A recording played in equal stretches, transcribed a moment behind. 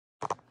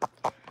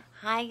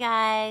Hi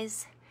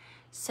guys.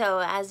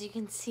 So as you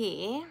can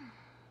see,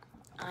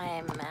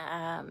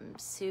 I'm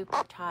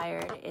super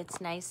tired. It's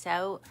nice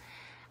out.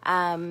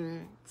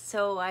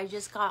 So I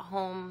just got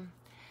home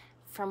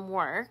from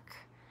work.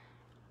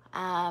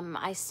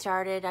 I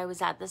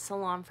was at the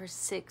salon for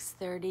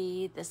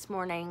 6:30 this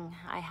morning.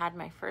 I had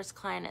my first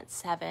client at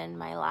 7,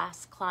 my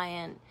last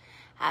client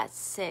at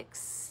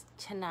 6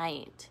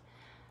 tonight.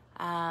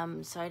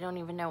 So I don't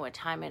even know what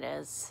time it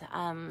is.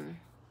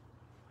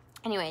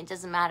 Anyway, it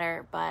doesn't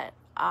matter, but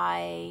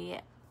I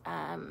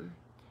am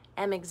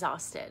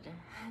exhausted.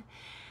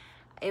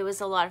 It was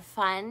a lot of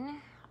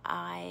fun.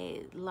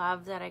 I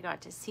love that I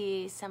got to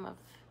see some of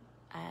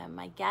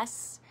my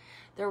guests.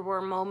 There were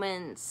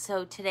moments,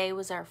 so today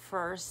was our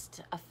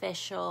first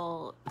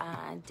official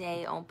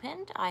day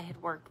opened. I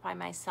had worked by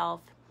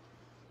myself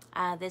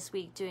this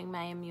week doing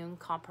my immune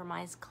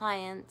compromised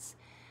clients.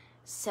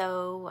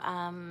 So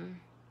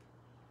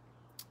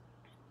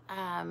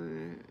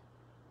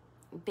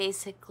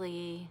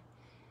basically,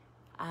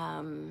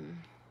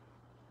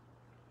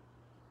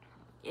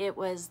 it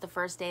was the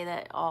first day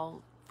that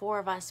all 4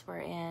 of us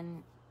were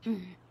in,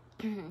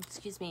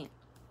 excuse me,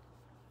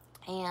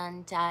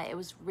 and it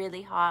was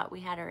really hot.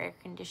 We had our air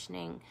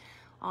conditioning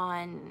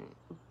on,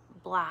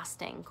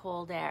 blasting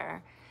cold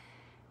air.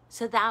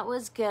 So that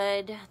was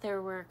good.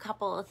 There were a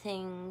couple of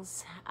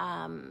things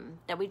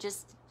that we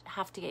just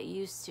have to get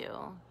used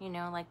to, you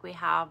know, like we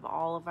have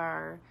all of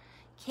our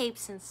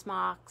capes and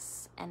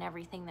smocks and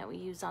everything that we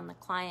use on the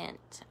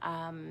client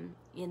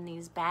in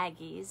these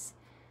baggies.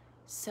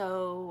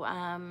 So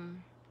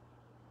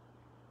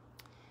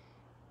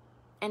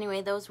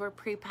anyway, those were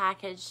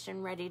pre-packaged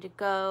and ready to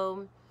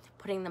go,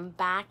 putting them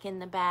back in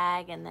the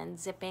bag and then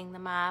zipping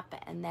them up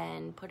and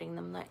then putting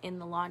them in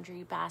the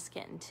laundry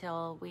basket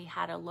until we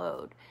had a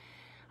load.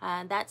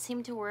 That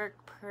seemed to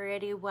work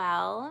pretty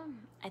well.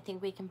 I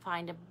think we can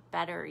find a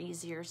better,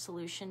 easier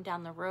solution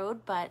down the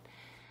road, but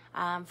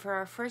for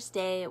our first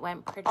day, it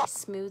went pretty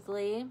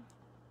smoothly.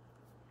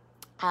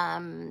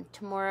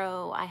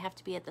 Tomorrow I have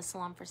to be at the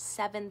salon for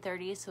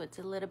 7:30, so it's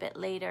a little bit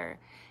later,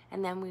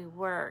 and then we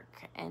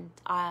work, and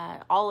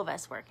all of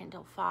us work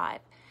until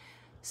 5.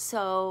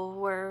 So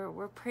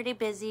we're pretty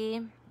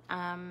busy.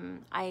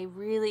 I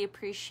really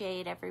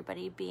appreciate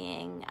everybody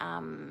being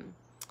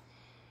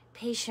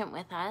patient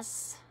with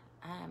us.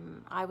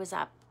 I was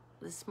up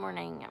this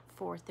morning at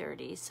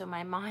 4:30, so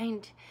my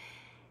mind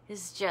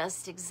is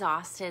just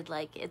exhausted.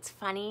 Like, it's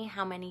funny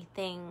how many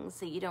things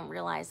that you don't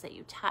realize that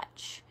you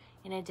touch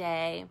in a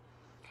day.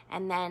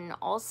 And then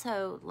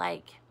also,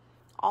 like,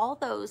 all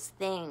those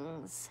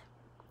things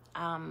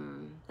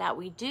that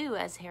we do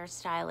as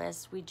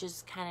hairstylists, we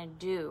just kind of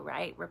do,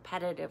 right,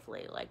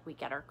 repetitively. Like, we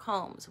get our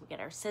combs, we get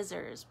our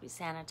scissors, we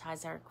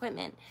sanitize our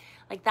equipment.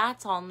 Like,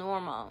 that's all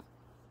normal.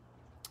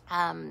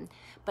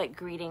 But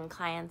greeting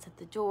clients at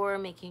the door,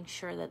 making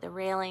sure that the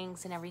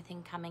railings and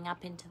everything coming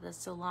up into the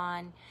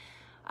salon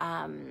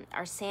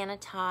are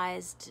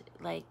sanitized,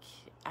 like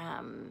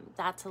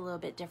that's a little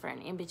bit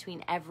different in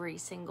between every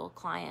single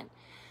client.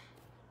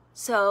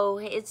 So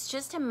it's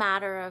just a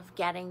matter of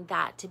getting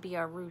that to be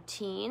our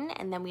routine,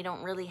 and then we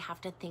don't really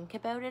have to think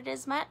about it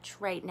as much.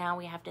 Right now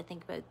we have to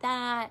think about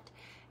that,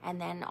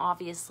 and then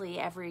obviously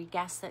every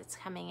guest that's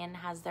coming in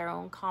has their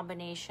own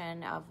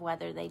combination of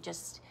whether they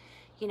just,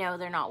 you know,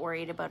 they're not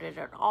worried about it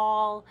at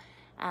all.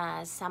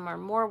 Some are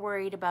more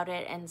worried about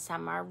it, and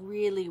some are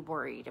really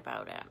worried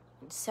about it.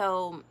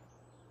 So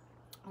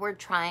we're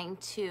trying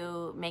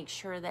to make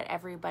sure that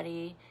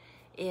everybody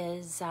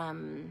is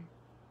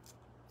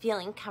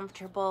feeling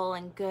comfortable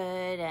and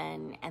good,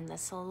 and the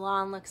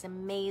salon looks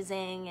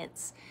amazing.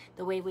 It's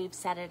the way we've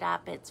set it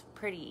up. It's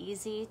pretty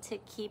easy to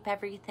keep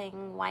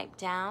everything wiped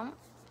down.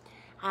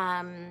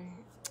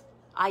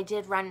 I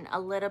did run a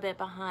little bit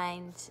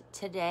behind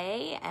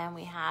today, and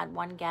we had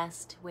one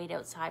guest wait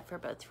outside for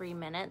about 3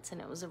 minutes,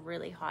 and it was a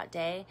really hot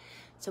day.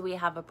 So we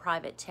have a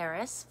private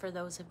terrace for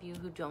those of you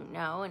who don't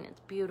know, and it's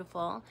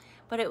beautiful,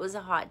 but it was a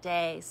hot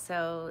day,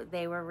 so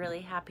they were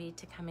really happy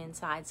to come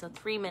inside. So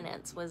 3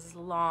 minutes was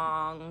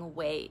long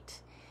wait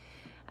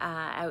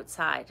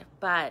outside,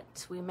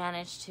 but we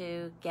managed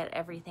to get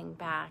everything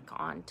back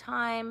on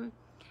time,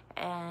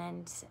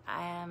 and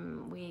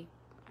we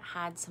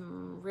had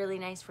some really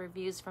nice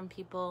reviews from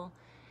people,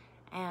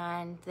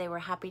 and they were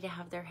happy to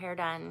have their hair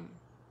done.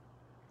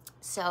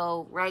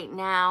 So right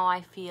now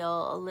I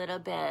feel a little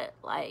bit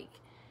like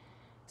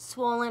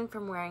swollen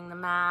from wearing the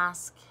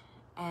mask,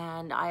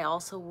 and I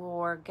also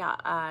wore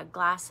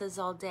glasses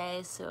all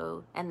day,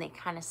 so, and they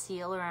kind of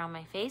seal around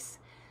my face,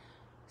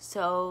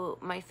 so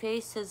my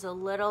face is a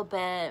little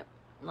bit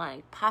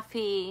like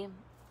puffy.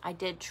 I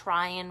did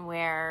try and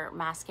wear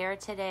mascara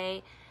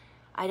today.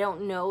 I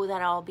don't know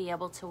that I'll be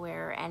able to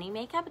wear any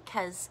makeup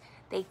because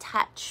they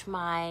touch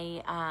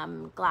my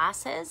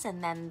glasses,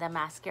 and then the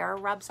mascara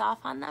rubs off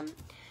on them.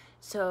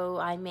 So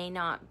I may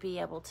not be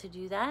able to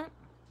do that.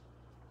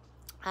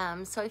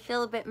 So I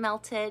feel a bit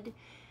melted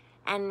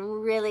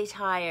and really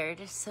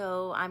tired.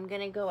 So I'm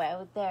gonna go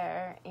out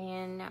there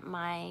in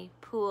my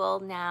pool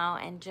now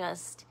and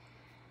just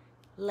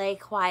lay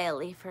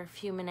quietly for a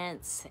few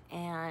minutes,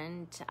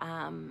 and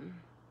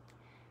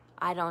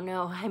I don't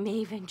know, I may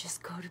even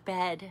just go to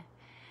bed.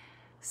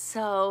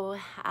 So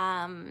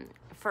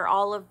for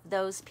all of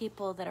those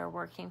people that are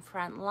working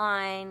front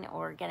line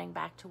or getting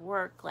back to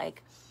work,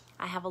 like,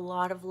 I have a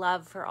lot of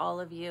love for all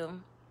of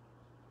you.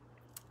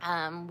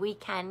 We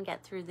can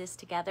get through this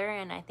together,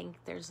 and I think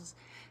there's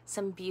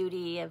some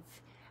beauty of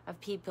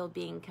people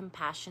being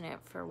compassionate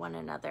for one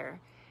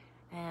another.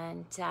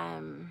 And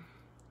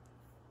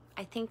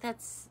I think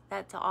that's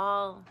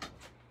all.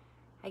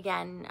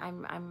 Again,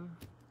 I'm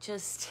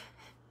just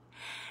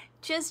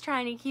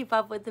trying to keep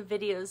up with the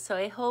videos, so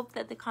I hope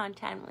that the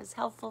content was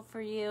helpful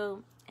for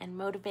you and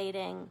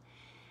motivating.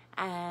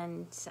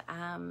 And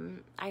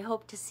I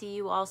hope to see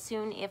you all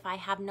soon. If I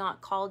have not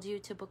called you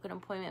to book an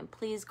appointment,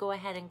 please go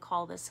ahead and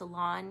call the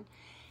salon.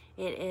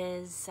 It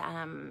is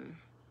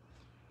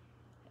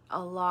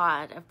a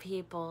lot of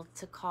people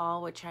to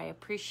call, which I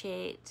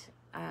appreciate.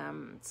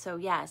 So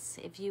yes,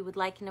 if you would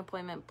like an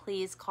appointment,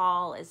 please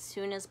call as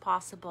soon as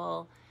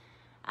possible.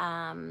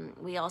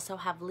 We also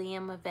have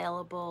Liam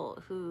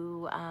available,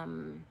 who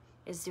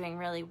is doing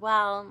really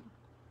well,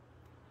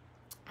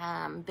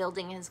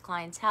 building his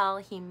clientele.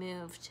 He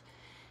moved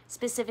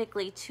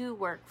specifically to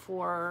work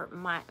for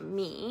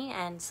me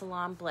and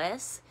Salon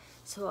Bliss,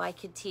 so I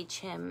could teach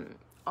him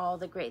all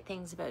the great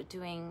things about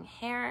doing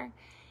hair.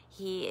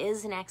 He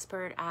is an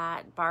expert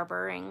at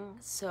barbering,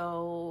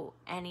 so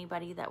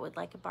anybody that would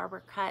like a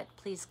barber cut,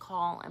 please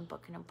call and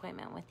book an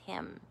appointment with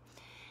him.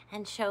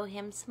 And show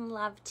him some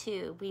love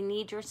too. We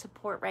need your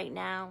support right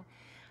now.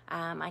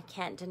 I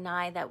can't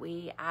deny that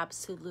we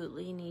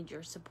absolutely need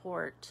your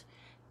support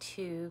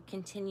to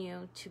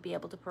continue to be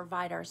able to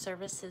provide our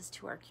services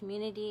to our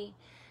community.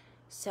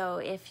 So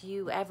if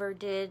you ever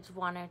did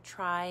want to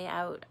try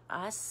out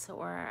us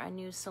or a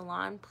new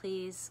salon,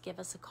 please give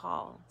us a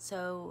call.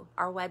 So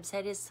our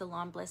website is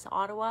Salon Bliss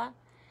Ottawa.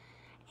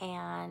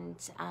 And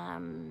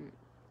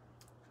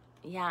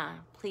yeah,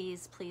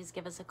 please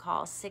give us a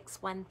call,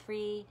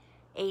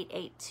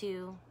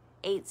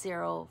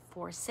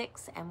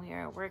 613-882-8046, and we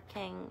are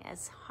working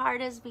as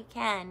hard as we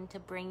can to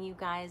bring you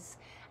guys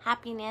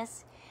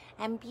happiness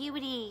and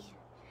beauty.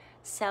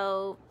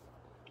 So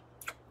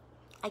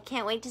I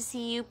can't wait to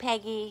see you,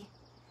 Peggy.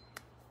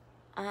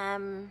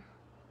 And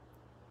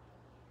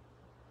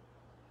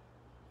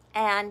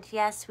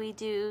yes, we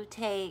do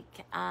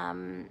take,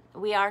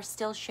 we are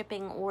still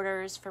shipping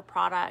orders for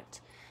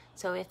product.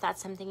 So if that's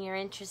something you're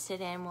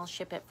interested in, we'll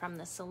ship it from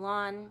the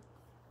salon.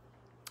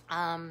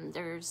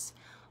 There's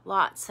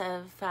lots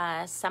of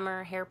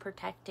summer hair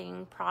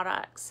protecting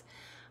products,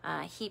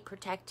 heat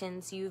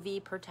protectants,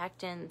 UV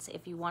protectants.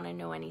 If you want to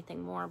know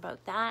anything more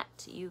about that,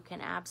 you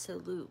can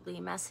absolutely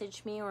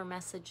message me or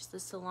message the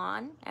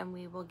salon, and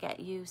we will get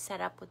you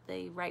set up with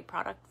the right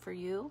product for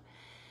you.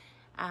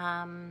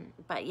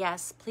 But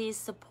yes, please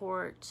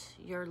support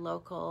your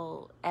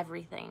local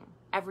everything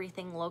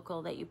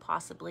local that you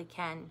possibly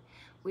can.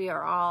 We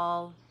are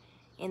all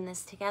in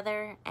this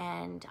together,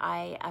 and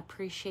I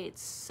appreciate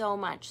so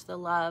much the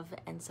love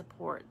and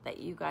support that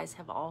you guys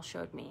have all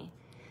showed me.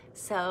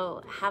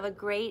 So have a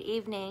great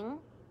evening,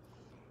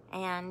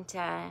 and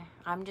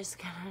I'm just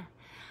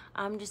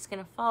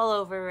gonna fall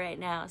over right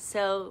now.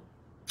 So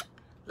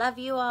love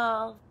you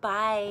all.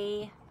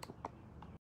 Bye.